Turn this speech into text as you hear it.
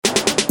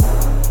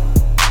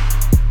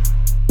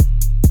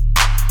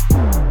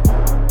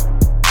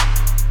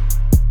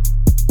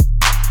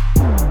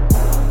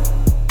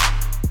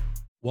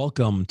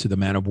Welcome to the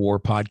Man of War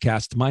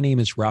podcast. My name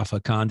is Rafa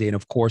Conde, and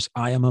of course,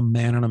 I am a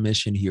man on a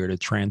mission here to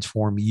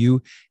transform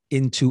you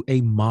into a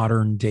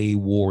modern day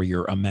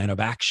warrior, a man of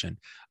action,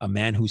 a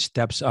man who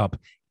steps up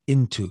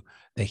into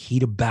the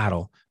heat of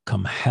battle,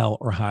 come hell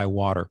or high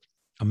water,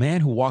 a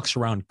man who walks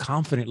around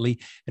confidently,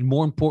 and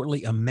more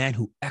importantly, a man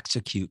who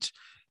executes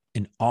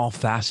in all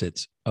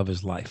facets of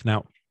his life.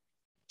 Now,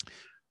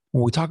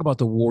 when we talk about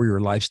the warrior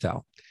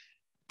lifestyle,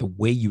 the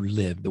way you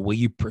live, the way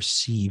you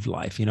perceive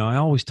life. I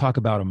always talk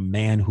about a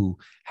man who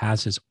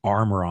has his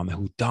armor on,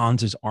 who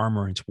dons his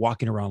armor and is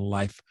walking around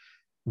life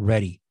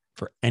ready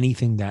for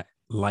anything that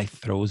life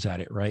throws at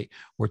it, right?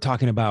 We're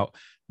talking about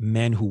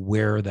men who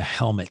wear the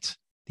helmet,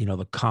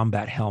 the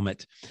combat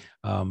helmet,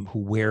 who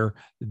wear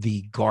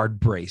the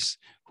guard brace,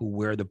 who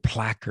wear the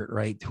placard,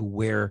 right? Who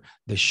wear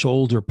the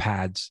shoulder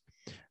pads.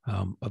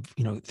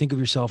 Think of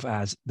yourself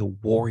as the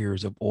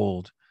warriors of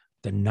old,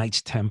 the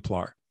Knights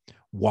Templar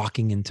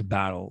walking into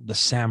battle, the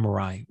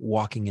samurai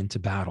walking into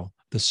battle,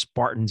 the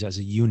Spartans as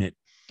a unit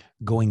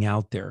going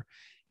out there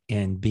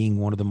and being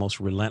one of the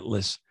most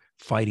relentless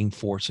fighting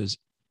forces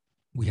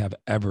we have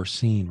ever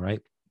seen,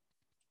 right?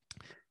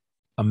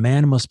 A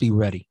man must be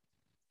ready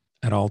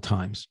at all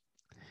times.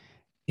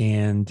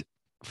 And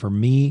for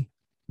me,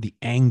 the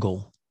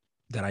angle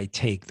that I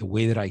take, the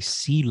way that I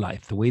see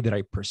life, the way that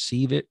I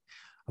perceive it,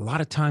 a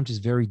lot of times is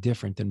very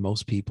different than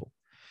most people.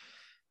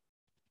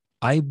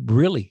 I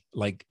really,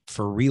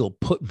 for real,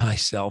 put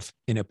myself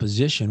in a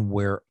position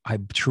where I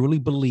truly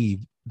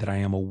believe that I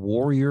am a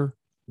warrior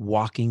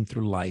walking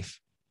through life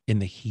in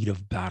the heat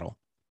of battle.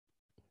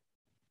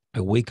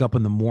 I wake up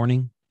in the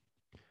morning.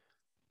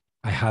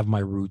 I have my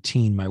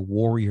routine, my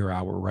warrior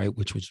hour, right?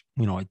 Which was,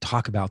 I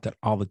talk about that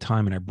all the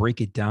time, and I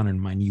break it down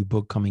in my new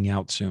book coming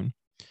out soon.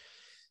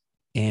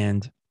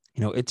 And,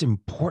 it's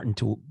important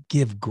to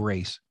give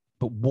grace.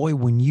 But boy,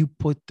 when you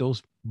put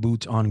those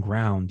boots on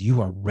ground,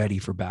 you are ready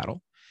for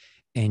battle.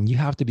 And you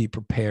have to be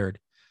prepared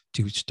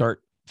to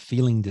start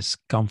feeling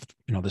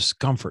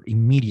discomfort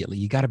immediately.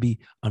 You got to be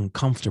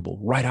uncomfortable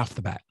right off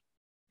the bat.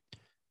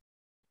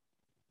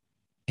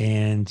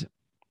 And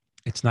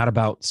it's not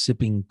about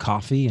sipping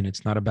coffee, and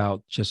it's not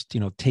about just,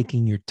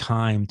 taking your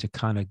time to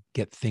kind of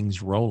get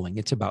things rolling.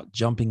 It's about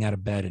jumping out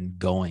of bed and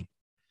going.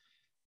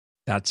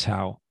 That's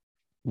how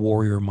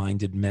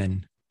warrior-minded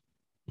men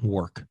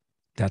work.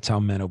 That's how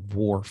men of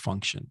war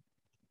function.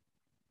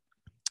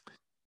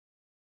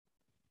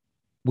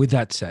 With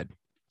that said,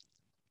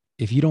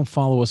 if you don't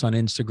follow us on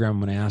Instagram, I'm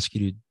going to ask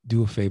you to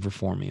do a favor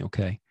for me,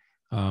 okay?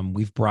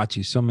 We've brought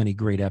you so many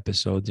great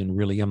episodes, and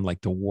really, I'm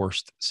like the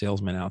worst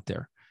salesman out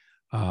there.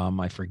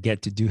 I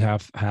forget to do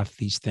half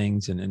these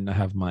things, and I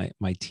have my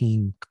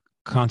team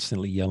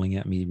constantly yelling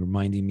at me,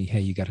 reminding me, hey,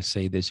 you got to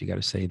say this, you got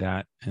to say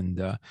that.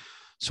 And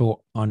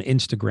so on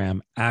Instagram,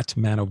 at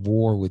Man of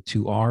War with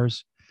 2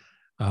 R's.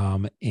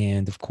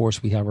 And of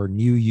course, we have our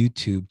new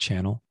YouTube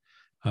channel.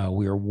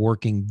 We are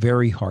working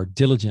very hard,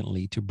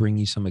 diligently, to bring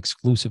you some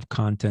exclusive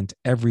content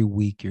every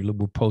week.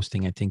 We're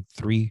posting, I think,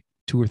 2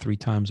 or 3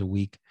 times a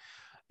week.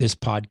 This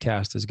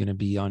podcast is going to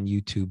be on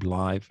YouTube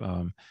live.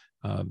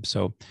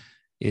 So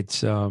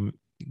it's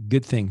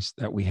good things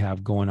that we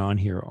have going on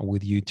here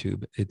with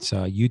YouTube. It's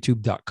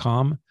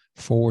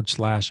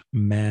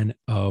youtube.com/Man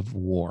of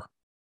War.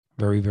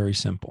 Very, very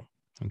simple.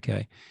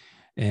 Okay.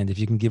 And if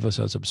you can give us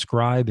a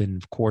subscribe, and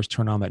of course,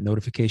 turn on that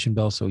notification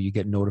bell so you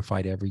get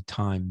notified every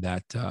time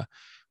that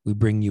we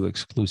bring you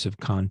exclusive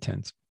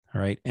content.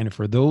 All right. And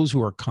for those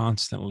who are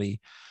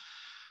constantly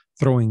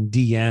throwing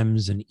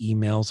DMs and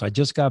emails, I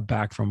just got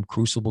back from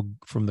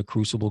the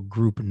Crucible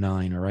Group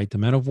 9. All right. The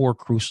Men of War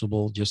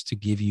Crucible, just to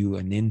give you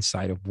an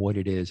insight of what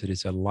it is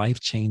a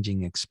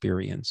life-changing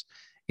experience.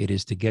 It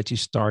is to get you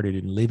started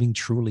in living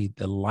truly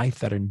the life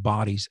that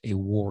embodies a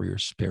warrior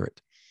spirit.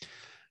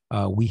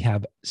 We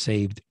have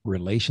saved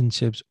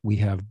relationships. We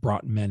have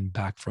brought men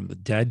back from the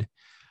dead.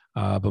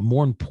 But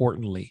more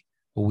importantly,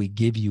 what we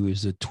give you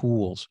is the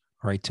tools,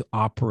 right, to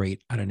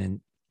operate at a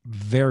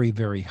very,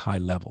 very high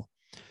level.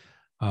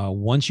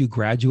 Once you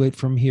graduate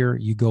from here,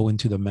 you go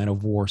into the Men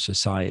of War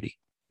Society.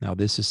 Now,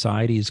 this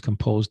society is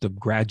composed of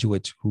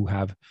graduates who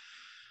have,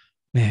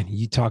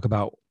 you talk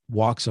about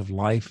walks of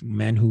life,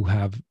 men who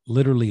have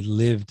literally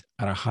lived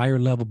at a higher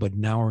level, but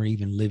now are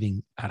even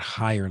living at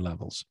higher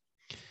levels.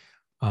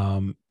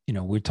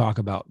 We talk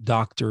about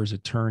doctors,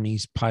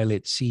 attorneys,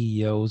 pilots,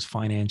 CEOs,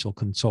 financial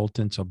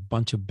consultants, a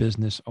bunch of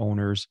business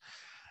owners.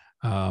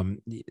 And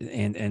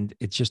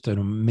it's just an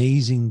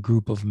amazing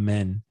group of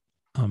men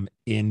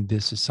in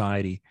this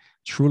society,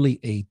 truly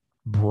a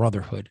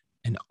brotherhood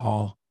in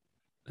all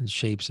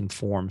shapes and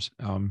forms.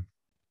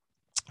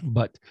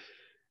 But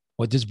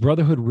what this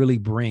brotherhood really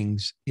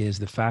brings is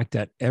the fact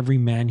that every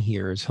man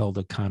here is held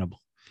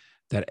accountable,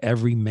 that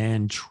every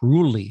man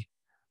truly,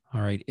 all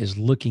right, is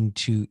looking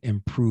to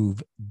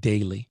improve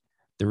daily.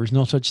 There is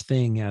no such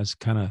thing as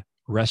kind of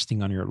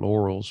resting on your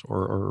laurels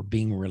or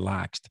being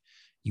relaxed.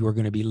 You are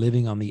going to be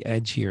living on the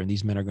edge here, and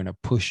these men are going to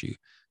push you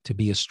to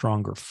be a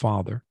stronger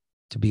father,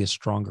 to be a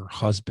stronger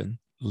husband,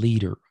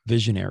 leader,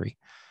 visionary.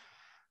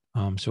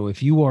 So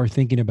if you are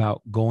thinking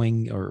about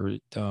going or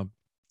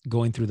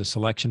going through the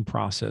selection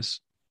process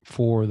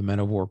for the Men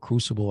of War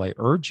Crucible, I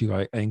urge you,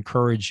 I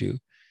encourage you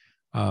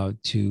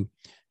to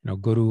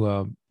go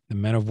to the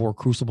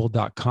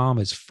menofwarcrucible.com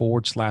is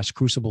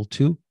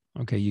 /crucible2.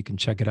 Okay, you can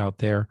check it out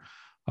there.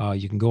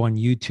 You can go on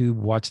YouTube,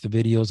 watch the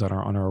videos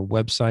on our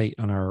website,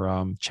 on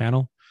our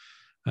channel.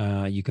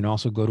 You can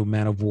also go to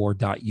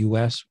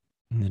manofwar.us,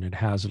 and then it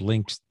has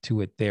links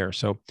to it there.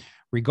 So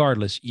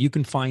regardless, you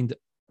can find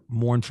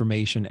more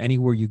information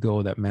anywhere you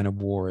go that Men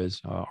of War is.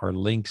 Our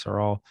links are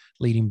all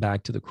leading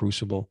back to the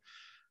Crucible.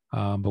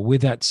 But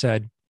with that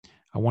said,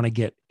 I want to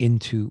get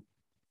into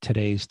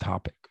today's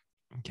topic.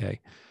 Okay.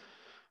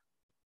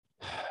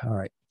 All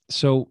right.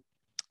 So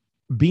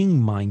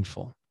being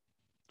mindful.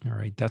 All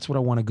right. That's what I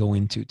want to go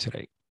into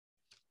today.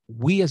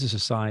 We as a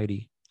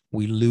society,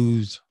 we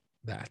lose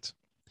that.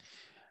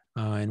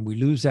 And we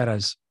lose that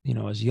as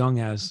young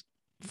as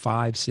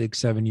 5, 6,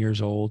 7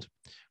 years old.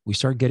 We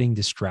start getting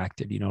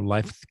distracted.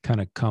 Life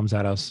kind of comes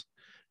at us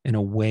in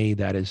a way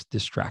that is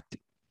distracting.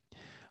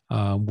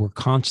 We're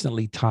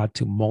constantly taught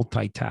to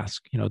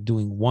multitask,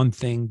 doing one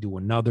thing, do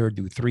another,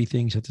 do 3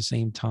 things at the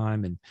same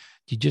time. And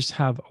you just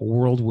have a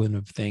whirlwind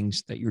of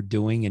things that you're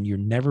doing, and you're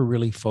never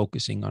really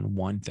focusing on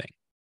one thing.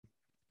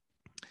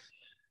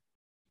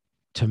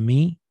 To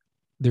me,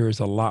 there is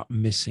a lot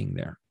missing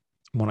there.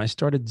 When I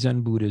started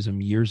Zen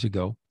Buddhism years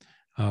ago,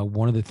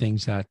 one of the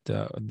things that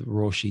the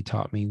Roshi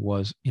taught me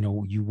was,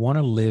 you want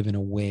to live in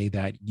a way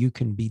that you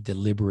can be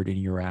deliberate in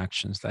your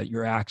actions, that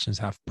your actions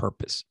have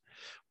purpose.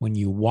 When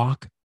you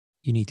walk,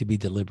 you need to be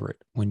deliberate.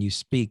 When you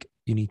speak,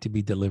 you need to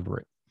be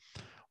deliberate.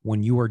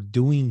 When you are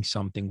doing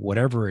something,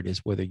 whatever it is,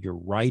 whether you're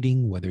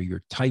writing, whether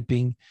you're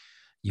typing,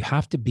 you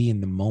have to be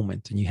in the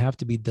moment, and you have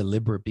to be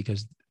deliberate,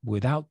 because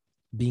without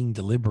being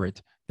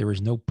deliberate, there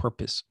is no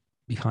purpose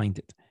behind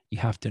it. You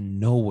have to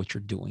know what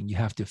you're doing. You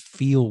have to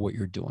feel what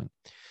you're doing.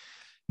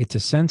 It's a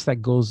sense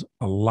that goes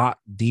a lot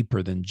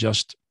deeper than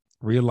just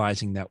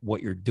realizing that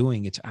what you're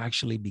doing, it's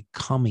actually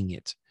becoming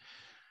it.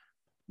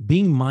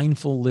 Being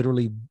mindful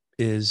literally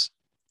is,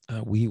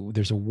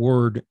 there's a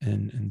word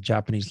in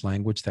Japanese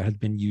language that has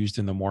been used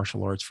in the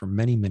martial arts for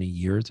many, many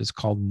years. It's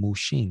called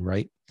mushin,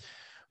 right?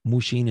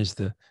 Mushin is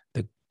the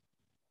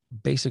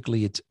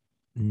basically it's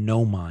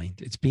no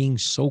mind. It's being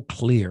so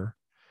clear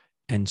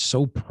and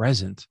so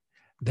present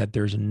that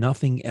there's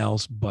nothing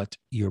else but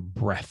your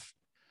breath,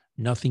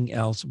 nothing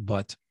else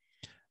but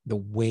the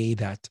way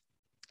that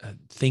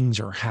things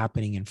are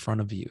happening in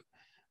front of you.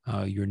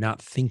 You're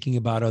not thinking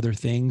about other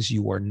things.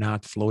 You are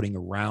not floating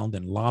around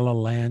in la la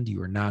land.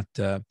 You are not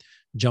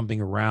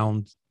jumping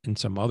around in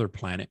some other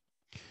planet.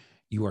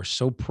 You are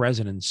so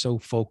present and so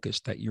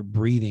focused that your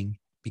breathing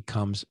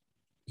becomes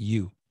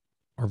you,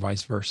 or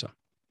vice versa.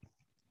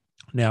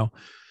 Now,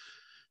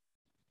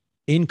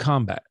 in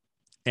combat,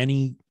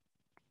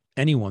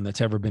 anyone that's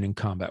ever been in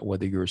combat,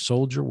 whether you're a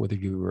soldier, whether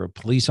you're a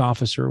police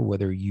officer,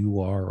 whether you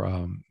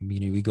are,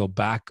 we go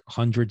back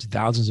hundreds,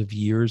 thousands of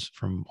years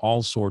from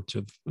all sorts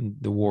of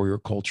the warrior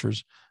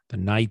cultures, the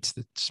knights,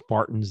 the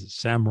Spartans, the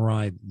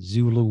samurai,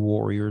 Zulu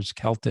warriors,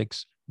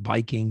 Celtics,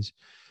 Vikings.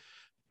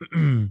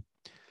 To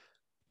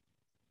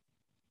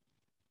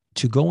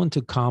go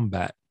into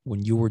combat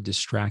when you were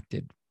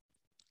distracted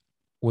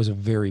was a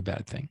very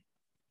bad thing.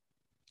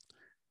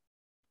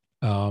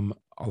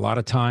 A lot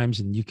of times,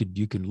 and you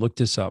can look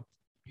this up.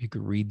 You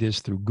could read this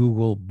through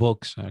Google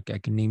books. I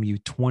can name you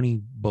 20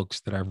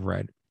 books that I've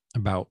read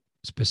about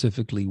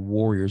specifically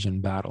warriors in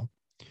battle.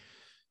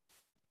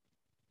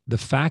 The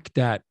fact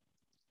that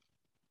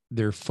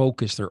their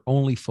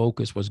only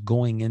focus was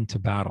going into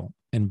battle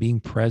and being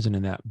present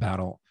in that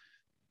battle,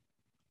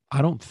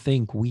 I don't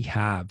think we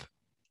have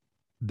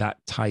that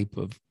type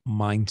of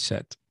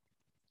mindset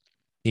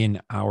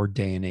in our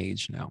day and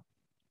age now.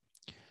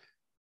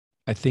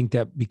 I think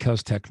that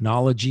because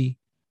technology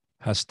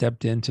has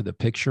stepped into the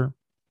picture,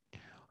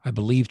 I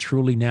believe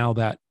truly now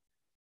that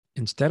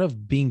instead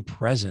of being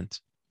present,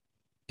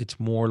 it's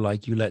more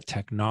like you let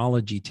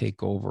technology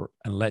take over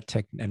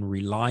and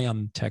rely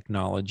on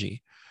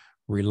technology,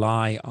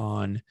 rely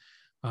on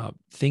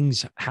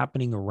things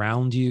happening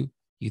around you.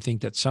 You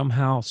think that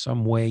somehow,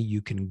 some way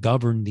you can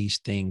govern these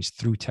things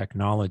through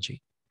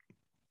technology.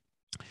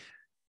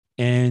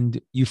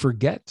 And you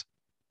forget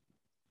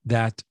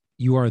that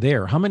you are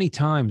there. How many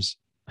times,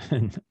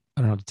 and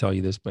I don't have to tell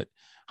you this, but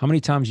how many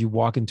times you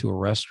walk into a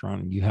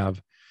restaurant and you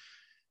have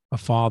a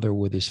father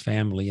with his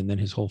family, and then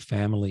his whole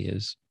family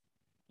is,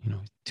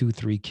 2,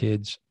 3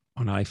 kids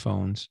on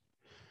iPhones,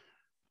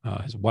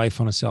 his wife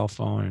on a cell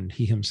phone, and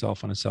he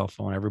himself on a cell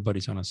phone.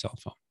 Everybody's on a cell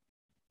phone.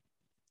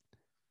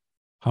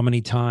 How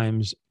many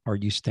times are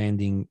you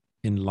standing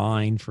in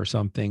line for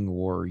something,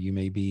 or you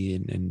may be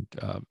in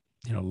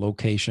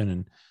location,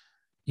 and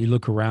you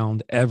look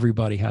around,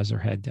 everybody has their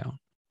head down.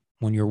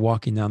 When you're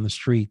walking down the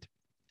street,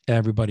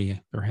 everybody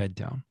their head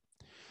down.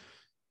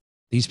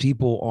 These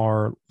people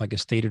are, like I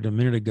stated a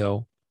minute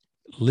ago,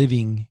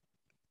 living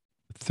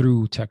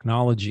through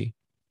technology,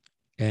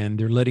 and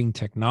they're letting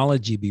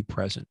technology be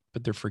present,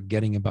 but they're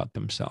forgetting about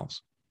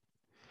themselves.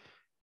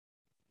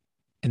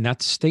 And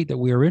that's the state that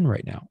we are in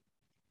right now.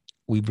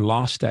 We've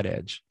lost that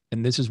edge.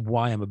 And this is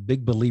why I'm a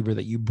big believer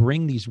that you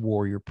bring these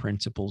warrior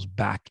principles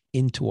back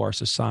into our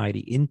society,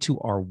 into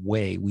our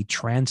way. We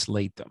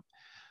translate them,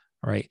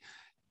 right?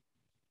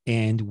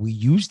 And we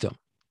use them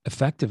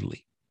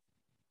effectively.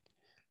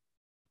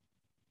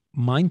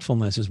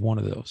 Mindfulness is one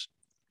of those,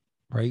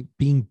 right?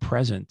 Being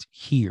present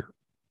here,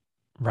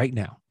 right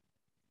now,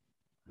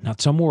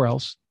 not somewhere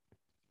else,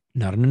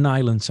 not on an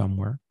island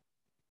somewhere,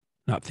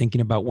 not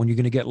thinking about when you're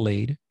going to get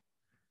laid,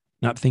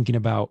 not thinking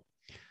about,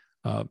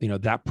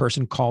 that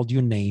person called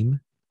your name,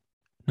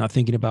 not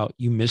thinking about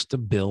you missed a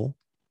bill,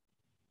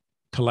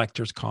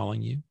 collectors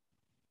calling you,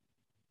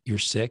 you're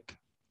sick,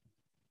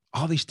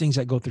 all these things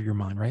that go through your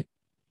mind, right?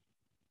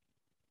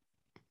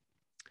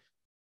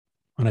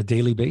 On a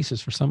daily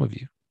basis for some of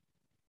you.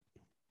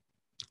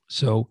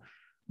 So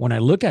when I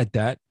look at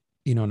that,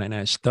 and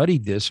I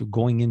studied this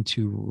going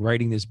into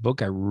writing this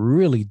book, I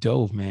really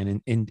dove,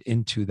 man,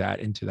 into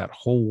that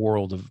whole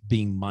world of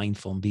being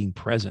mindful and being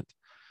present.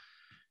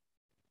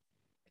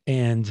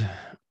 And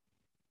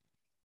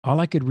all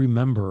I could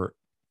remember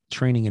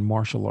training in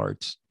martial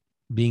arts,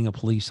 being a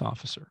police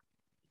officer,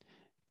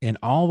 and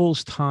all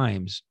those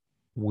times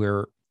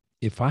where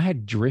if I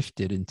had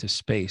drifted into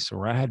space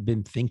or I had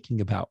been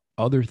thinking about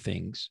other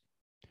things,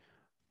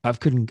 I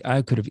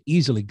could have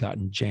easily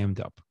gotten jammed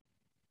up.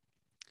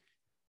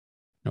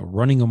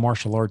 Running a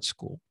martial arts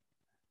school,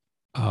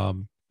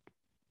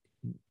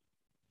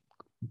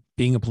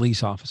 being a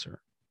police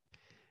officer,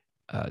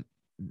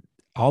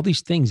 all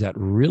these things that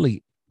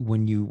really,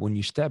 when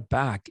you step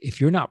back, if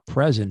you're not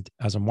present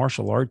as a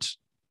martial arts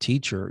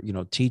teacher,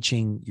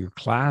 teaching your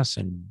class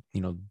and,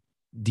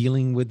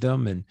 dealing with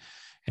them and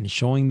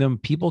showing them,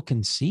 people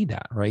can see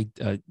that, right?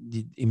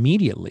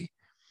 Immediately.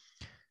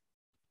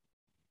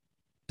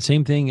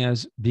 Same thing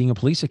as being a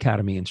police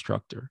academy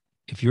instructor.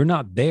 If you're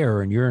not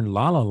there and you're in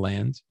La La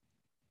Land,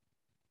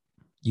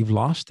 you've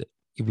lost it.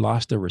 You've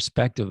lost the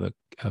respect of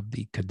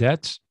the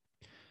cadets,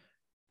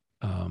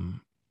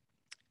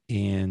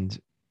 and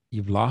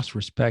you've lost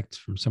respect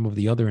from some of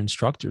the other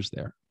instructors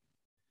there.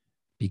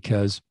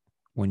 Because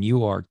when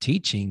you are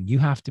teaching, you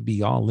have to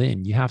be all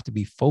in. You have to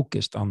be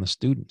focused on the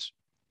students.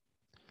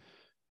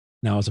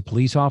 Now, as a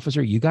police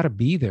officer, you got to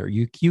be there.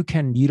 You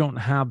don't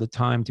have the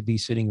time to be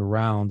sitting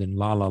around in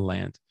La La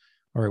Land,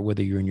 or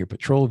whether you're in your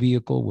patrol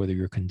vehicle, whether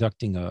you're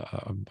conducting a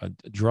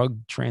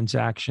drug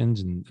transactions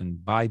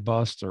and buy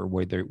busts, or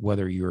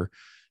whether you're,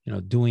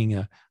 doing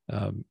a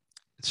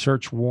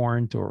search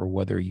warrant, or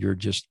whether you're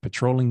just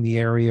patrolling the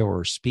area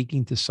or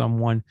speaking to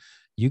someone,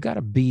 you got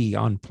to be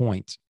on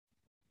point.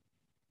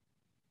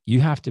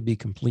 You have to be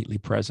completely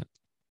present.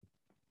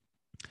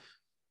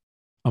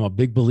 I'm a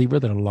big believer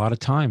that a lot of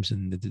times,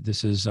 and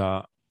this is,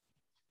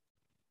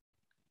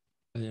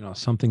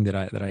 something that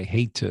I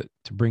hate to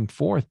bring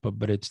forth,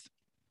 but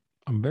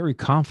I'm very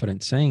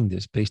confident saying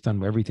this based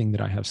on everything that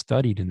I have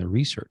studied in the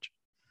research.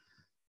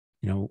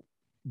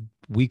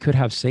 We could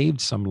have saved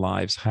some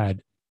lives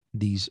had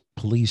these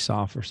police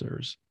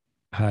officers,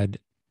 had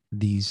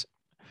these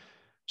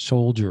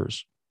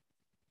soldiers,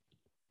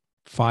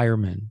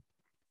 firemen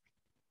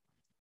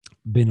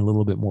been a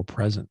little bit more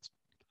present,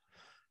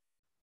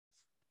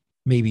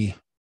 maybe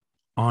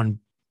on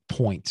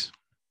point,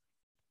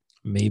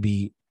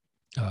 maybe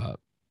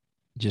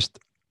just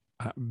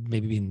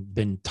maybe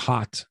been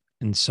taught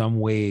in some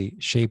way,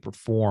 shape, or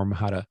form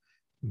how to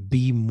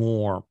be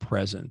more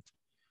present.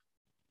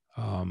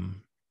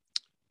 And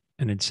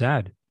it's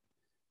sad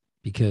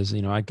because,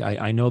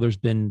 I know there's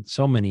been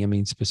so many. I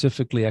mean,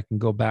 specifically, I can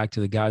go back to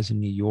the guys in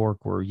New York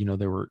where,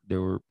 they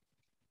were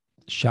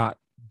shot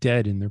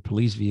dead in their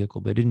police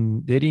vehicle. They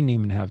didn't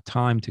even have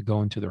time to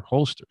go into their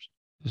holsters.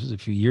 This is a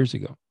few years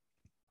ago.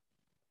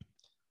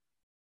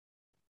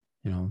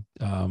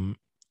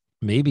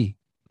 Maybe,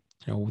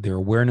 their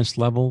awareness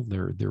level,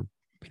 their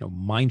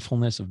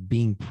mindfulness of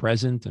being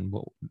present and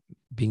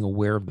being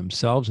aware of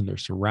themselves and their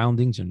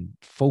surroundings and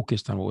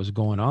focused on what was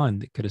going on,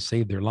 that could have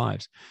saved their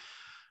lives.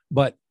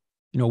 But,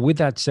 with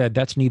that said,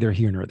 that's neither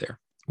here nor there.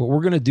 What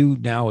we're going to do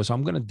now is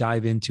I'm going to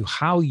dive into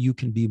how you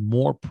can be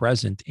more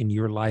present in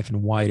your life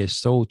and why it is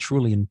so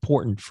truly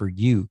important for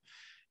you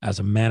as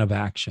a man of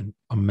action,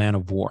 a man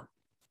of war.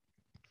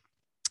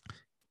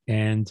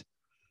 And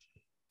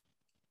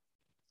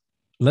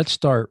let's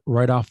start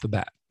right off the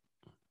bat.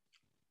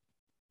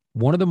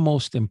 One of the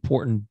most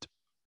important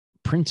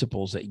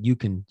principles that you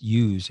can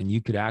use, and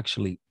you could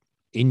actually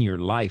in your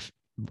life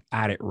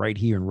add it right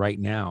here and right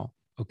now,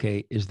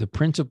 okay, is the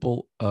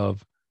principle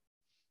of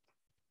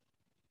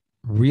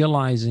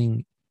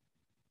realizing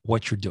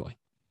what you're doing.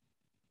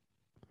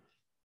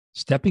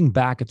 Stepping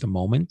back at the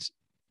moment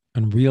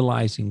and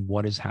realizing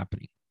what is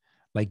happening.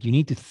 Like, you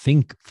need to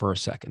think for a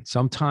second.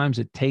 Sometimes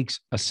it takes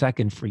a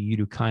second for you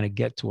to kind of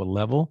get to a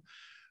level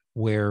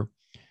where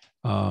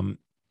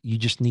you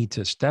just need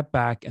to step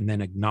back and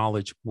then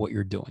acknowledge what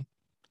you're doing.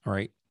 All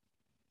right.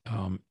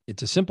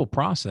 It's a simple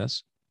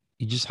process.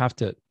 You just have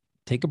to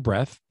take a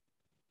breath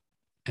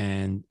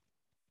and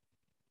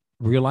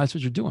realize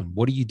what you're doing.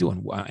 What are you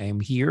doing? I am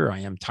here. I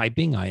am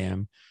typing. I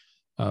am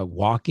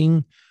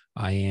walking.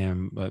 I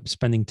am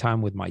spending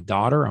time with my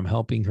daughter. I'm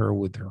helping her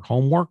with her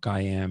homework. I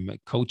am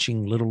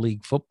coaching Little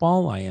League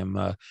football. I am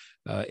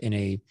in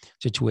a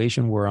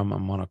situation where I'm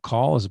on a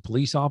call as a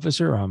police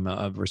officer. I'm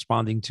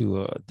responding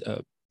to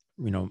a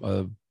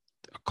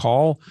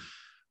call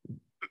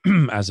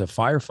as a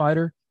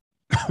firefighter.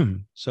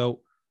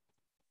 So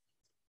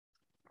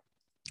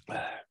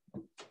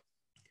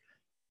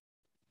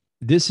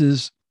this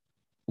is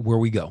where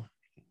we go.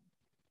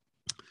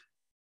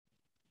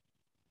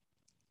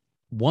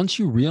 Once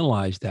you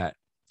realize that,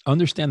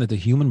 understand that the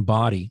human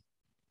body,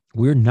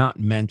 we're not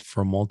meant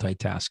for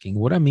multitasking.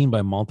 What I mean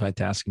by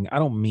multitasking, I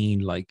don't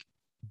mean like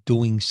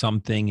doing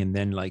something and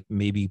then like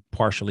maybe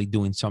partially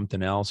doing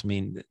something else. I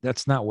mean,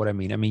 that's not what I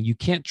mean. I mean, you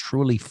can't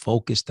truly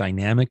focus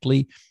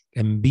dynamically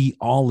and be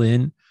all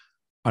in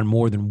on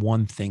more than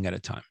one thing at a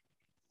time.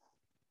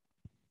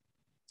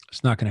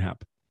 It's not going to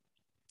happen.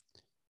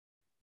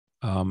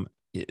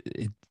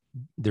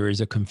 There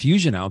is a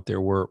confusion out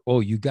there where, oh,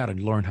 you got to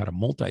learn how to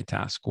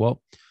multitask.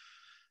 Well,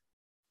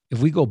 if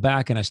we go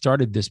back, and I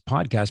started this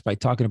podcast by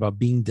talking about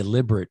being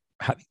deliberate,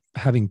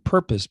 having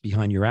purpose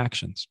behind your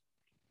actions.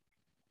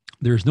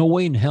 There's no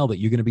way in hell that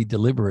you're going to be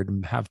deliberate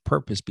and have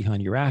purpose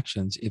behind your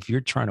actions if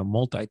you're trying to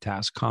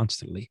multitask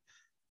constantly.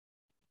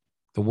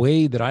 The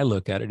way that I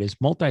look at it is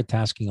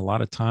multitasking a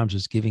lot of times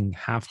is giving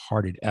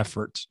half-hearted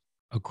efforts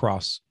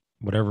across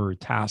whatever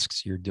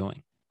tasks you're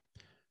doing.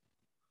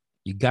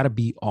 You got to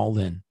be all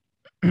in.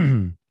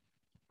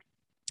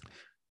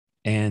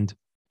 And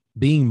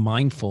being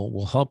mindful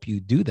will help you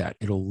do that.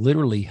 It'll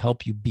literally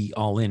help you be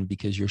all in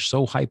because you're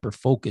so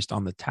hyper-focused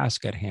on the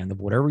task at hand of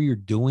whatever you're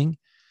doing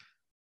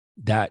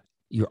that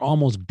you're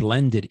almost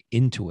blended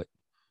into it.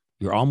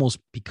 You're almost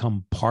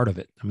become part of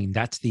it. I mean,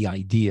 that's the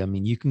idea. I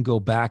mean, you can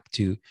go back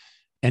to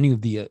any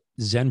of the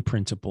Zen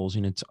principles,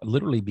 and it's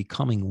literally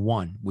becoming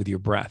one with your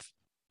breath.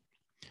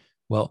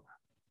 Well,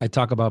 I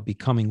talk about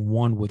becoming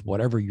one with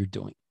whatever you're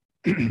doing.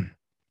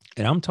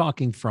 And I'm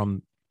talking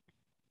from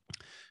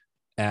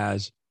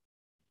as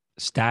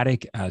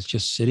static as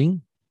just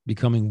sitting,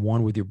 becoming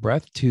one with your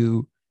breath,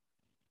 to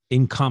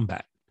in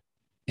combat,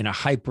 in a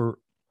hyper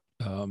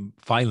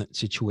violent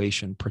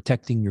situation,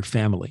 protecting your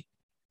family,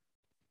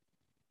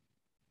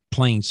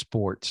 playing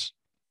sports,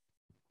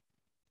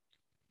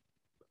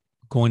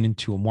 going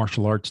into a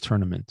martial arts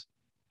tournament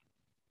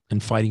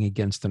and fighting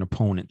against an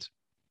opponent.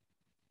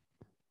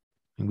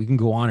 And we can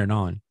go on and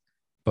on.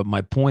 But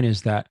my point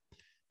is that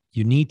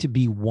you need to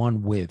be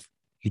one with,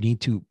 you need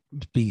to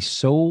be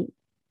so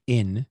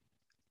in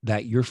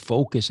that your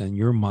focus and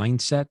your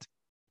mindset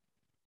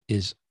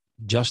is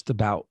just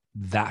about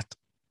that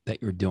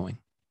you're doing.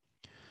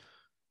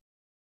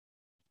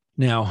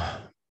 Now,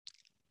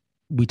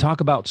 we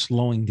talk about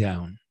slowing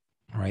down,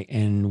 right?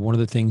 And one of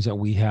the things that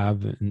we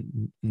have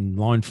in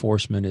law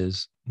enforcement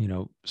is,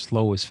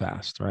 slow is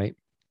fast, right?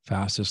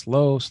 Fast is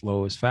slow,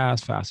 slow is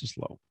fast, fast is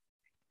slow.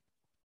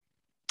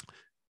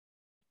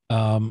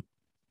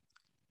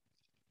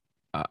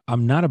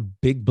 I'm not a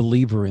big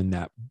believer in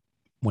that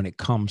when it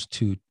comes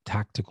to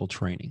tactical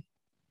training.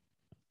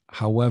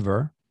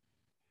 However,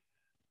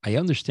 I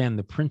understand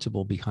the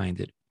principle behind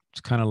it.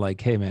 It's kind of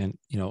like, hey, man,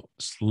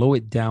 slow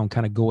it down,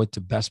 kind of go at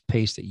the best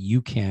pace that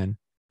you can,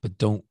 but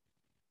don't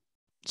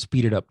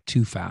speed it up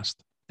too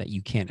fast that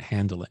you can't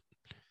handle it.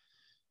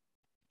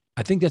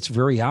 I think that's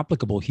very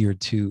applicable here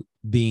to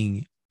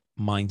being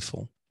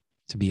mindful,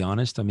 to be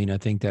honest. I mean, I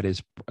think that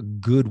is a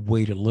good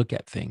way to look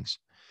at things.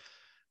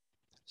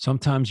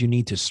 Sometimes you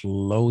need to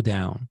slow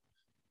down.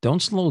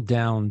 Don't slow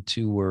down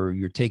to where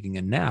you're taking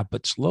a nap,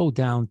 but slow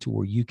down to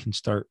where you can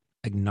start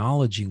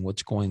acknowledging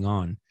what's going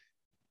on.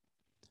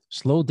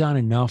 Slow down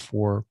enough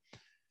where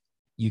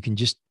you can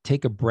just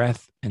take a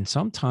breath and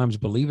sometimes,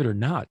 believe it or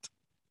not,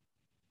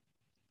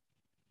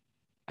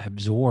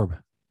 absorb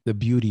the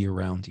beauty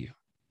around you.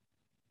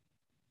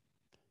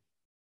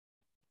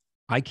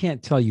 I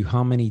can't tell you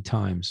how many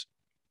times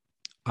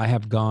I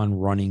have gone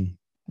running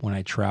when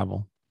I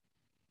travel.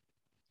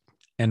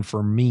 And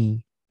for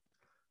me,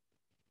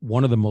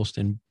 one of the most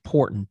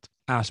important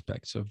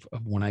aspects of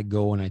when I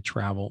go and I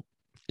travel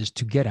is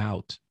to get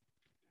out,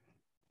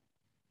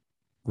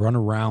 run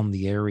around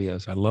the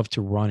areas. I love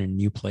to run in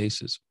new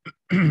places.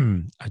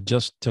 I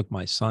just took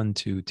my son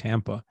to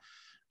Tampa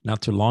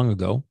not too long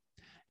ago.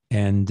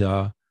 And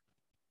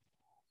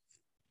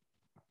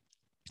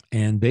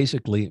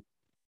basically,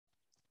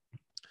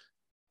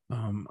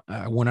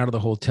 I went out of the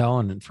hotel,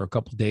 and then for a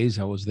couple of days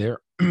I was there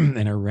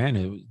and I ran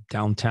it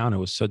downtown. It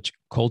was such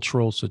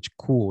cultural, such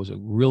cool. It was a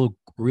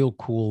real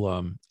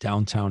cool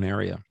downtown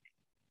area.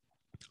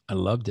 I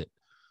loved it.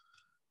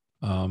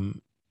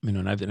 And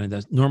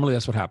normally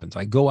that's what happens.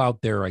 I go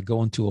out there, I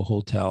go into a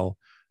hotel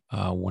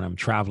when I'm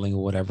traveling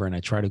or whatever, and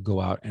I try to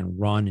go out and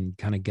run and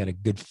kind of get a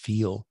good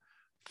feel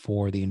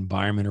for the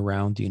environment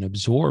around you and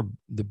absorb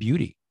the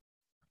beauty.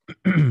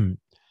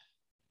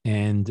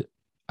 And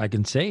I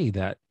can say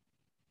that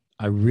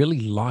I really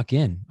lock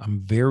in.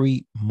 I'm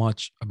very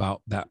much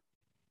about that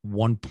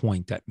one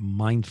point, that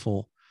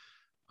mindful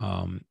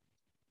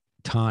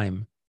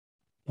time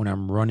when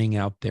I'm running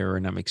out there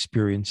and I'm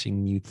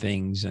experiencing new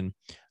things. And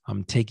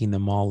I'm taking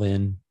them all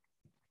in.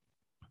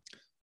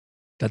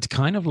 That's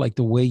kind of like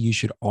the way you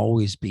should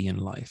always be in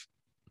life.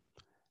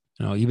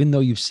 Even though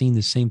you've seen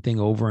the same thing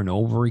over and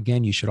over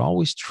again, you should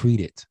always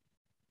treat it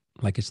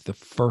like it's the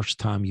first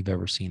time you've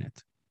ever seen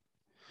it.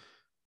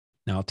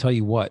 Now, I'll tell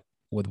you what,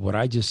 with what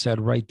I just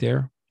said right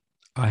there,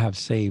 I have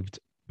saved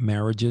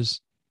marriages.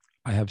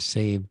 I have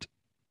saved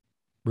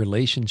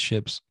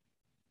relationships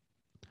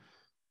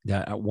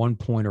that at one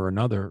point or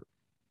another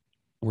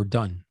were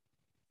done.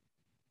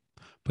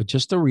 But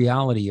just the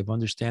reality of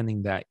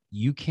understanding that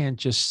you can't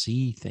just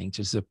see things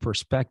as a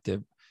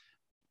perspective.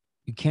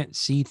 You can't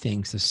see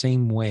things the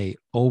same way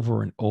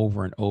over and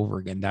over and over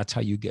again. That's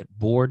how you get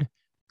bored,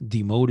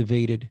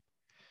 demotivated.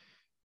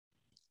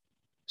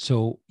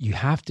 So you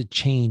have to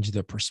change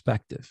the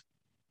perspective.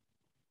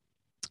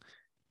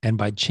 And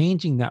by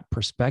changing that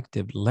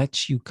perspective,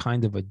 lets you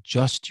kind of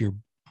adjust your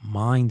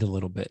mind a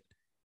little bit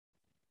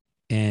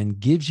and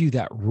gives you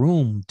that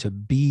room to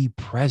be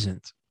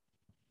present.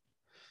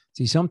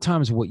 See,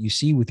 sometimes what you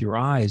see with your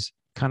eyes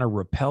kind of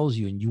repels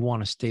you and you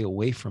want to stay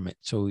away from it.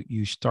 So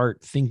you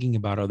start thinking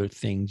about other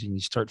things and you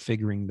start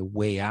figuring the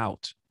way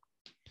out.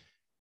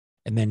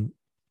 And then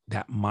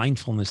that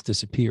mindfulness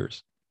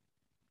disappears.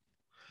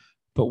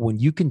 But when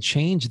you can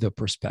change the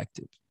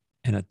perspective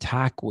and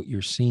attack what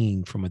you're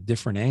seeing from a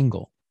different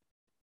angle,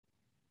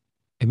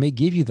 it may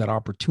give you that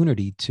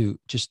opportunity to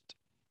just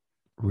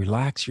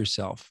relax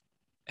yourself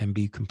and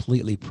be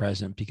completely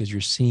present because you're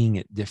seeing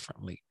it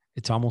differently.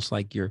 It's almost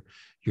like you're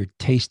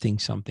tasting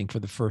something for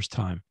the first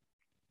time.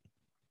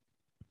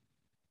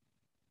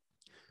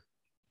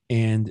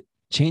 And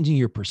changing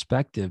your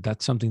perspective,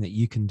 that's something that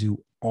you can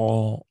do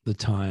all the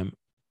time.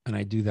 And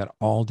I do that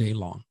all day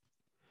long.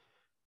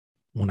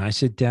 When I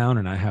sit down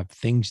and I have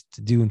things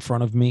to do in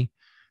front of me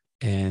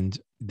and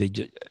they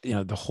just,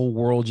 the whole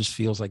world just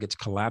feels like it's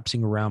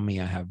collapsing around me.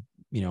 I have,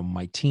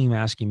 my team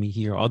asking me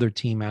here, other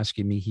team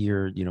asking me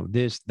here,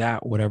 this,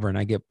 that, whatever. And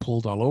I get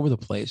pulled all over the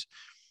place.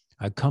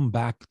 I come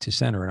back to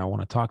center, and I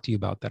want to talk to you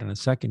about that in a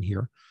second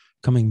here,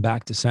 coming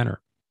back to center.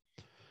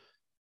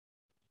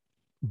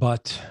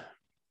 But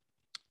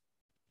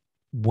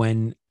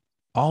when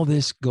all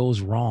this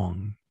goes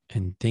wrong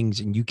and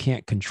you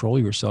can't control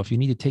yourself, you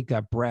need to take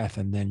that breath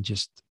and then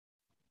just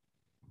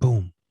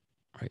boom,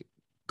 right?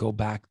 Go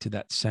back to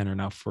that center.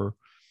 Now for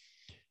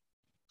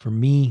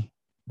me,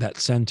 that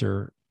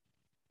center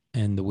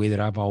and the way that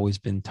I've always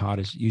been taught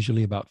is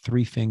usually about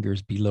 3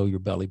 fingers below your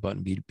belly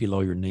button,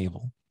 below your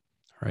navel,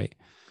 right?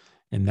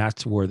 And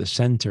that's where the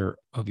center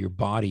of your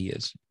body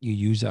is. You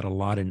use that a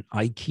lot in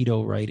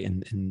Aikido, right?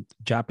 In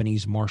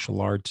Japanese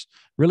martial arts,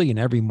 really in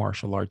every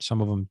martial art.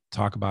 Some of them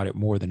talk about it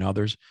more than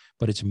others,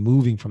 but it's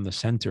moving from the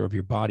center of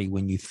your body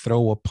when you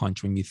throw a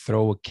punch, when you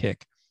throw a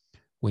kick,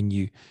 when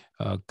you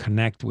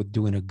connect with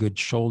doing a good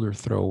shoulder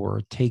throw or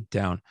a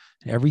takedown.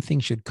 Everything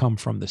should come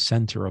from the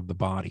center of the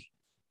body.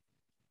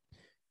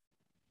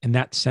 And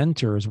that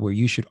center is where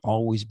you should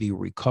always be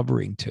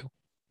recovering to,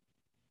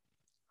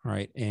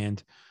 right?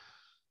 And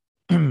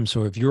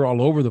so if you're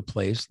all over the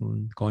place,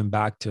 going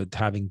back to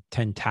having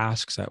 10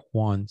 tasks at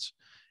once,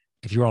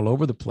 if you're all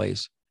over the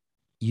place,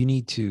 you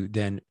need to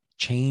then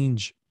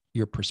change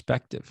your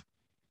perspective.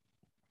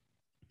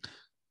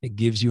 It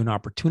gives you an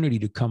opportunity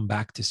to come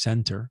back to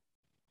center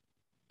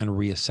and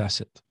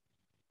reassess it.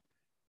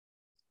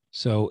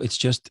 So it's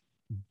just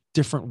a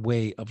different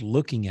way of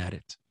looking at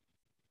it.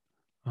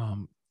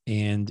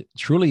 And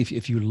truly,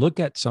 if you look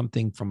at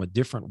something from a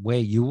different way,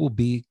 you will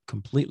be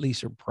completely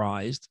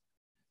surprised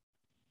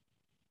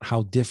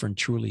how different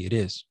truly it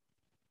is.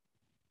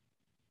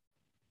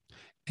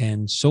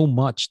 And so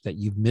much that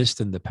you've missed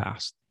in the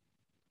past.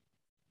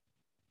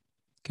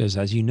 Because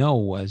as you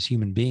know, as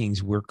human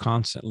beings, we're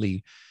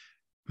constantly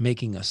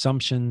making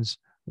assumptions.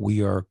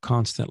 We are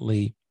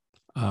constantly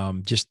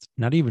just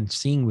not even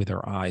seeing with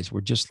our eyes.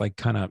 We're just like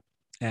kind of,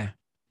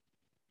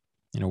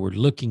 we're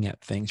looking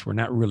at things. We're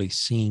not really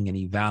seeing and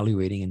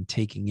evaluating and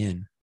taking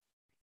in.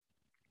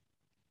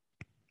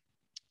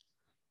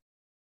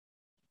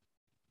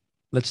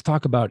 Let's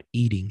talk about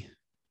eating.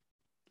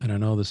 And I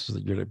know this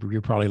is,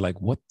 you're probably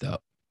like, what the,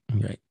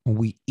 right? When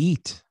we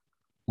eat,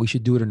 we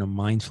should do it in a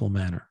mindful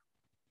manner.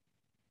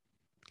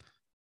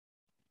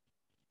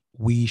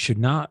 We should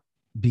not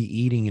be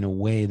eating in a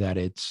way that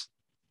it's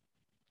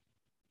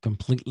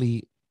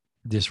completely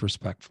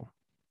disrespectful.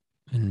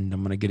 And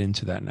I'm going to get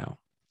into that now.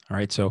 All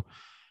right. So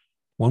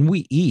when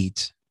we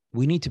eat,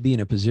 we need to be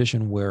in a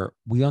position where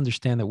we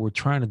understand that we're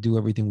trying to do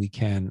everything we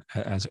can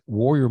as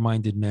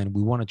warrior-minded men.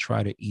 We want to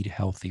try to eat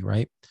healthy,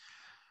 right?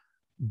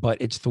 But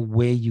it's the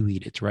way you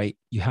eat it, right?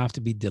 You have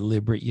to be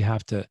deliberate. You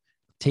have to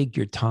take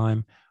your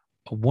time.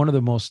 One of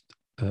the most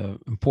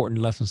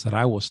important lessons that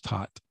I was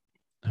taught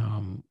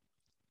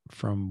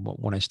from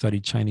when I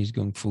studied Chinese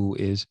Kung Fu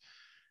is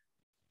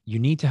you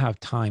need to have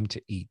time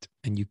to eat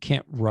and you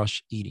can't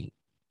rush eating.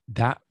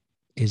 That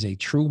is a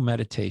true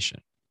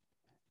meditation.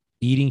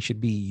 Eating should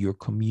be your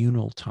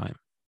communal time.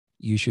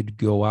 You should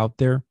go out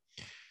there.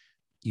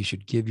 You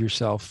should give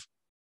yourself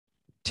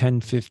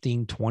 10,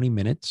 15, 20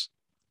 minutes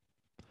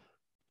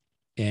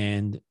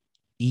and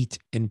Eat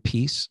in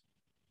peace,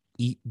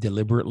 eat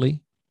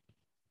deliberately,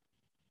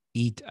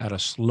 eat at a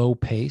slow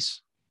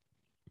pace.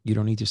 You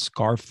don't need to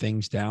scarf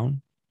things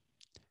down,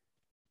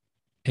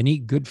 and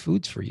eat good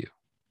foods for you.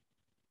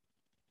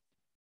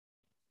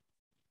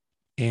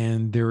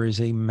 And there is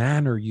a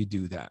manner you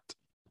do that.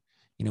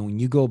 When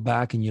you go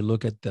back and you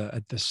look at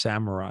the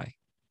samurai,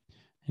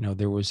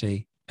 there was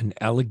an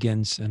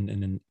elegance and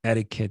an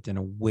etiquette and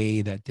a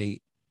way that they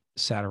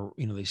sat,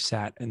 they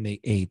sat and they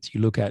ate.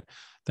 You look at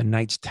the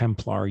Knights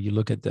Templar, you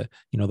look at the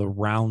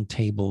round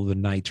table of the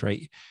knights,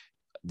 right?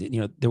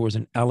 There was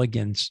an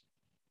elegance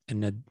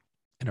and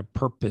a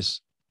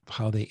purpose of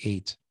how they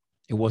ate.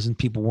 It wasn't,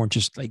 people weren't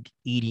just like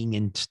eating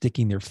and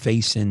sticking their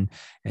face in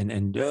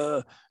and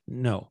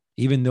no,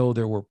 even though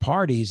there were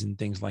parties and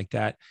things like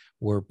that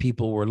where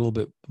people were a little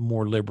bit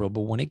more liberal.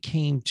 But when it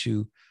came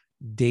to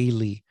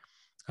daily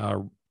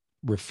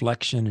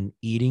reflection and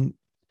eating,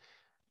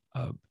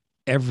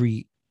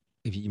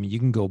 you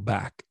can go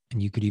back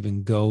and you could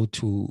even go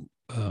to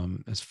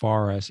as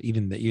far as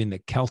even the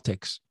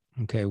Celtics,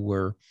 okay,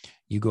 where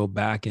you go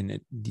back and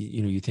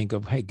you think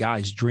of, hey,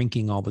 guys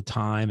drinking all the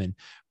time and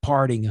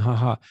partying,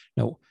 haha.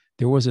 No,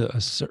 there was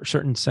a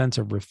certain sense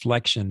of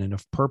reflection and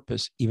of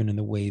purpose, even in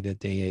the way that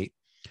they ate.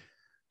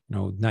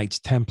 Knights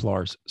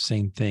Templars,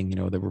 same thing.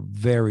 They were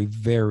very,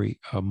 very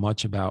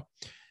much about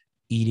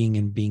eating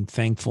and being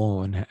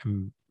thankful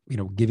and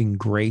giving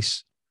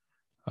grace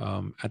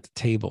at the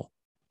table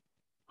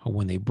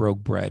when they broke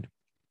bread.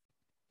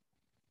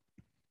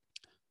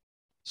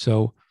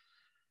 So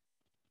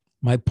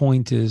my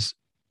point is,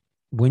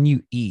 when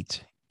you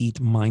eat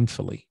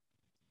mindfully.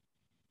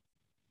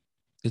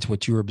 It's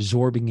what you're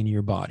absorbing in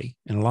your body.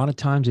 And a lot of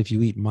times, if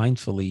you eat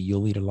mindfully,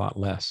 you'll eat a lot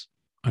less.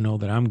 I know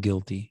that I'm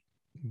guilty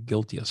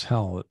as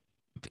hell of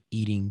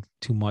eating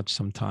too much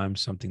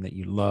sometimes, something that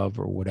you love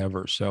or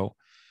whatever. So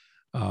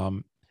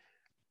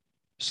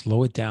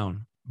slow it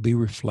down. Be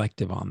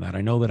reflective on that.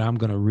 I know that I'm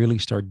going to really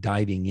start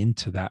diving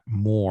into that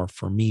more.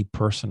 For me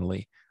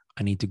personally,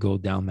 I need to go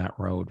down that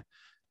road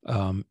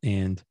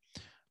and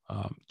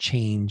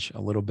change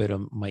a little bit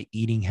of my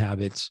eating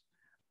habits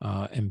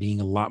and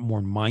being a lot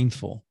more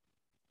mindful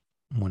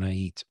when I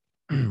eat,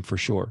 for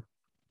sure.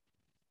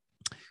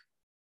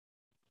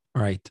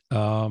 All right.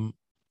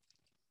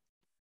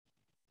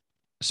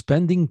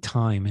 Spending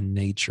time in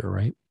nature,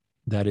 right?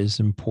 That is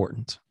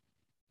important.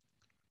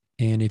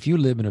 And if you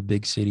live in a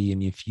big city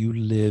and if you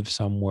live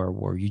somewhere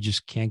where you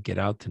just can't get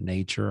out to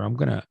nature, I'm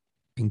going to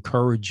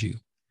encourage you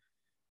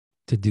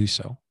to do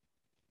so.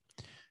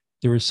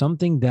 There is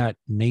something that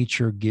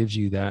nature gives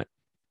you that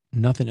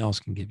nothing else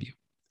can give you.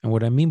 And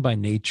what I mean by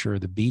nature,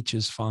 the beach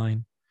is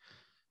fine.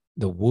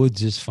 The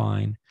woods is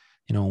fine.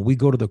 When we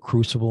go to the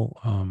Crucible,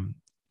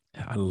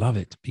 I love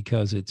it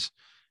because it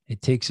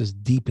takes us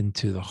deep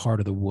into the heart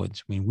of the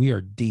woods. I mean, we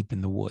are deep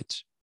in the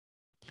woods.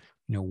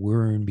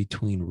 We're in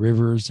between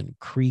rivers and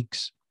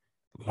creeks,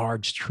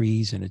 large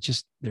trees, and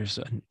there's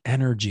an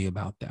energy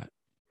about that.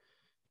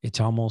 It's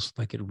almost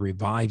like it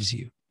revives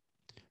you.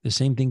 The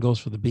same thing goes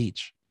for the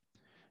beach.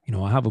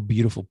 I have a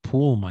beautiful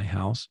pool in my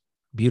house,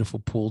 beautiful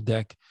pool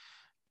deck,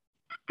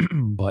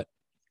 but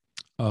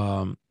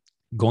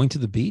going to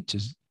the beach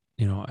is,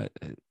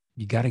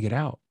 you got to get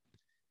out.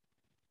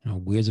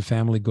 We as a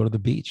family go to the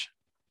beach.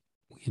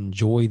 We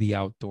enjoy the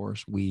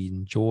outdoors. We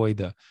enjoy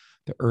the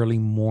early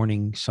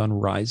morning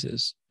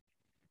sunrises.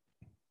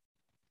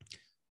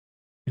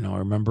 I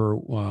remember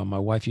my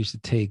wife used to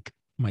take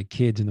my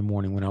kids in the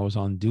morning when I was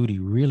on duty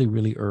really,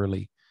 really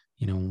early,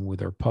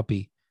 with our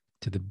puppy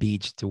to the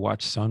beach to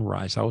watch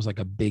sunrise. That was like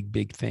a big,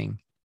 big thing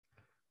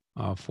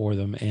for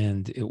them.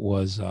 And it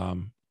was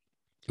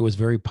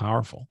very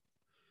powerful.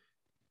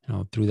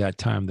 Through that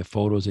time, the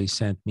photos they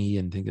sent me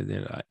and things,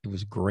 it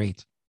was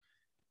great.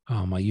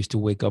 I used to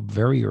wake up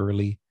very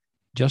early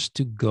just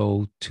to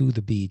go to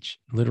the beach.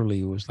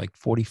 Literally, it was like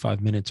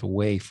 45 minutes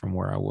away from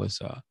where I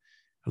was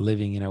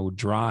living, and I would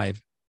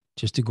drive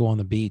just to go on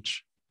the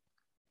beach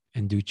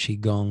and do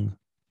Qigong,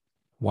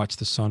 watch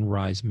the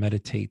sunrise,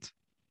 meditate.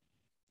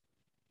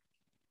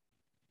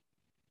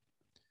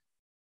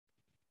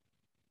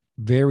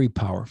 Very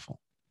powerful.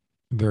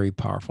 Very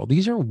powerful.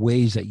 These are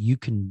ways that you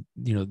can,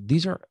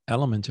 these are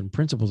elements and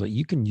principles that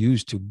you can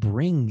use to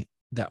bring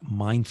that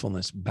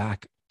mindfulness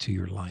back to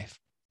your life.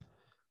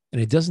 And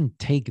it doesn't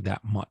take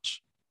that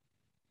much.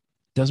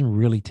 It doesn't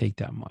really take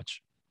that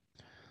much.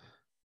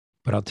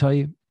 But I'll tell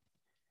you,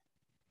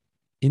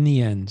 in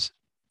the end,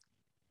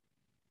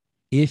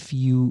 if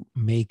you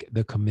make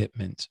the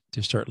commitment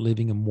to start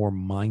living a more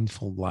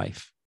mindful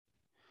life,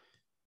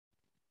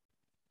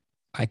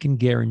 I can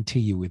guarantee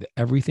you with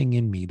everything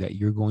in me that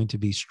you're going to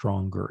be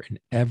stronger in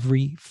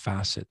every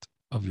facet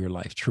of your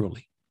life,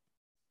 truly.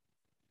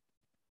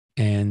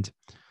 And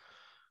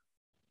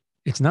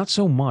it's not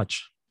so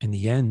much, in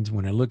the end,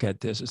 when I look at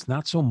this, it's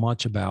not so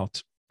much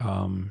about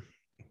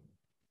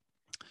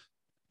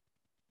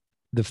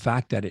the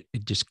fact that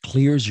it just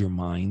clears your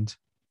mind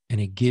and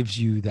it gives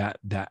you that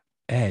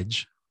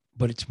edge,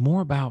 but it's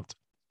more about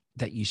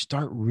that you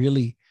start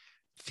really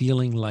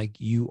feeling like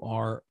you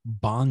are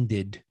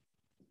bonded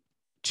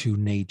to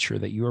nature,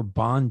 that you are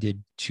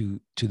bonded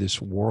to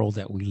this world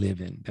that we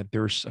live in, that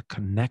there's a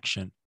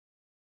connection.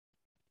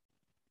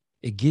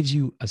 It gives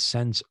you a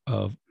sense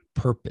of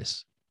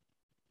purpose.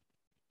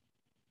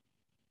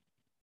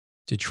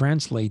 To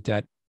translate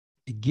that,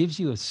 it gives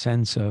you a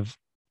sense of,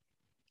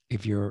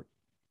 if you're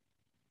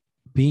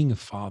being a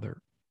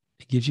father,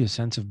 it gives you a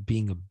sense of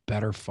being a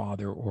better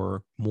father or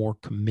a more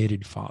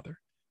committed father.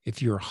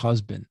 If you're a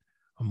husband,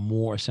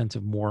 a sense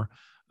of more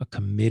a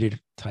committed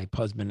type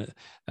husband,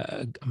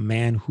 a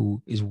man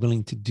who is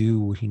willing to do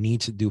what he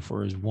needs to do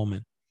for his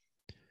woman.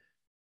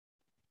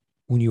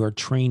 When you are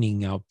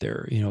training out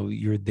there,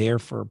 you're there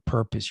for a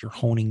purpose. You're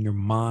honing your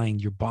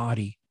mind, your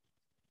body,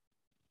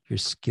 your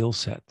skill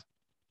set.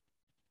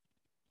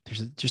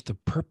 There's just a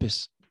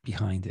purpose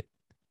behind it.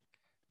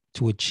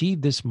 To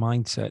achieve this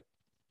mindset,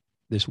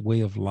 this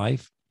way of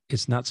life,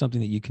 it's not something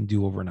that you can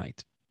do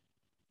overnight.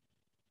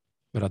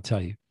 But I'll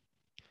tell you,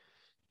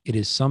 it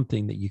is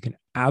something that you can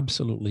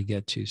absolutely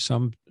get to.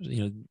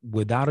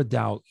 Without a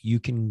doubt, you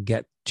can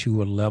get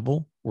to a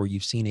level where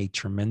you've seen a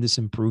tremendous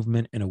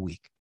improvement in a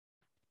week.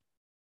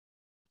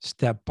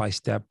 Step by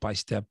step by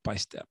step by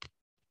step.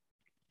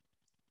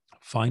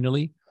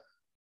 Finally,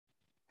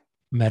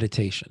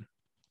 meditation.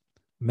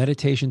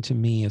 Meditation to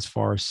me, as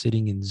far as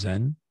sitting in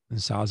Zen and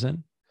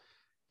Zazen,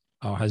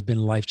 has been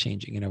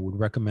life-changing. And I would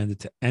recommend it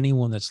to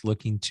anyone that's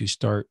looking to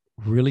start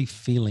really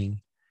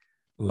feeling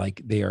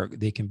like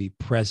they can be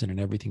present in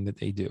everything that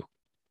they do.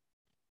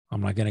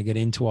 I'm not going to get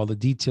into all the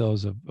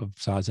details of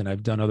Zazen.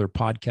 I've done other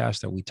podcasts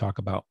that we talk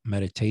about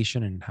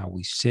meditation and how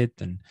we sit,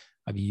 and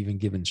I've even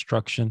given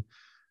instruction.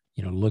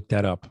 Look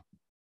that up.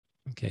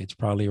 Okay, it's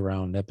probably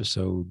around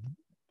episode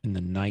in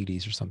the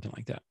 90s or something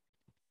like that.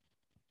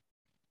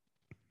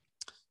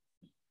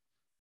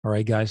 All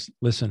right, guys,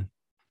 listen.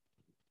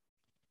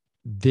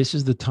 This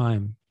is the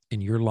time in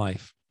your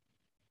life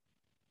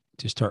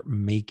to start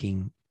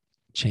making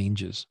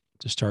changes,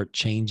 to start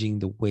changing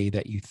the way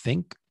that you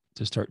think,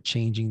 to start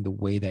changing the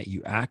way that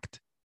you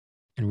act,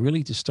 and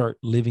really to start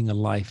living a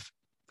life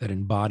that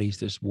embodies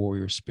this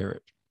warrior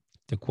spirit.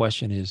 The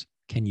question is,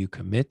 can you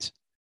commit?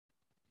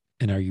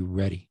 And are you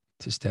ready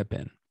to step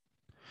in?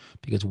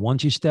 Because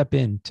once you step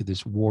into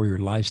this warrior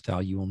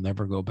lifestyle, you will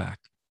never go back.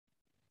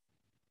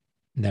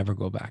 Never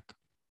go back.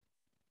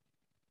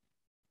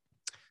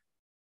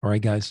 All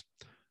right, guys.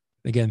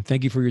 Again,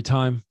 thank you for your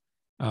time.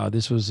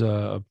 This was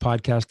a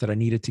podcast that I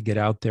needed to get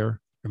out there.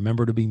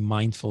 Remember to be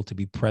mindful, to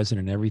be present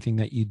in everything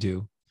that you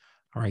do.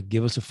 All right,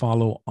 give us a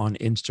follow on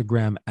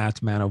Instagram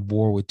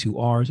 @manofwar with 2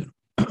 R's.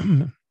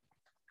 And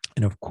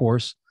of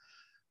course,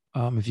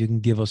 if you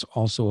can give us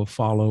also a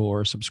follow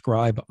or a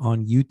subscribe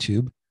on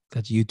YouTube,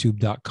 that's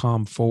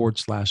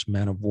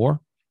youtube.com/manofwar.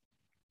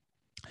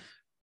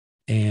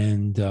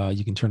 And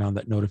you can turn on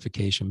that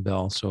notification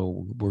bell.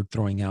 So we're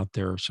throwing out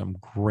there some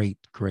great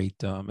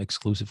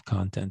exclusive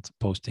content,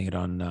 posting it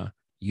on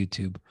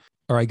YouTube.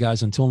 All right,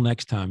 guys, until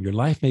next time, your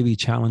life may be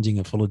challenging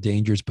and full of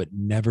dangers, but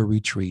never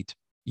retreat.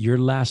 Your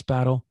last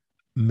battle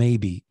may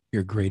be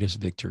your greatest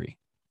victory.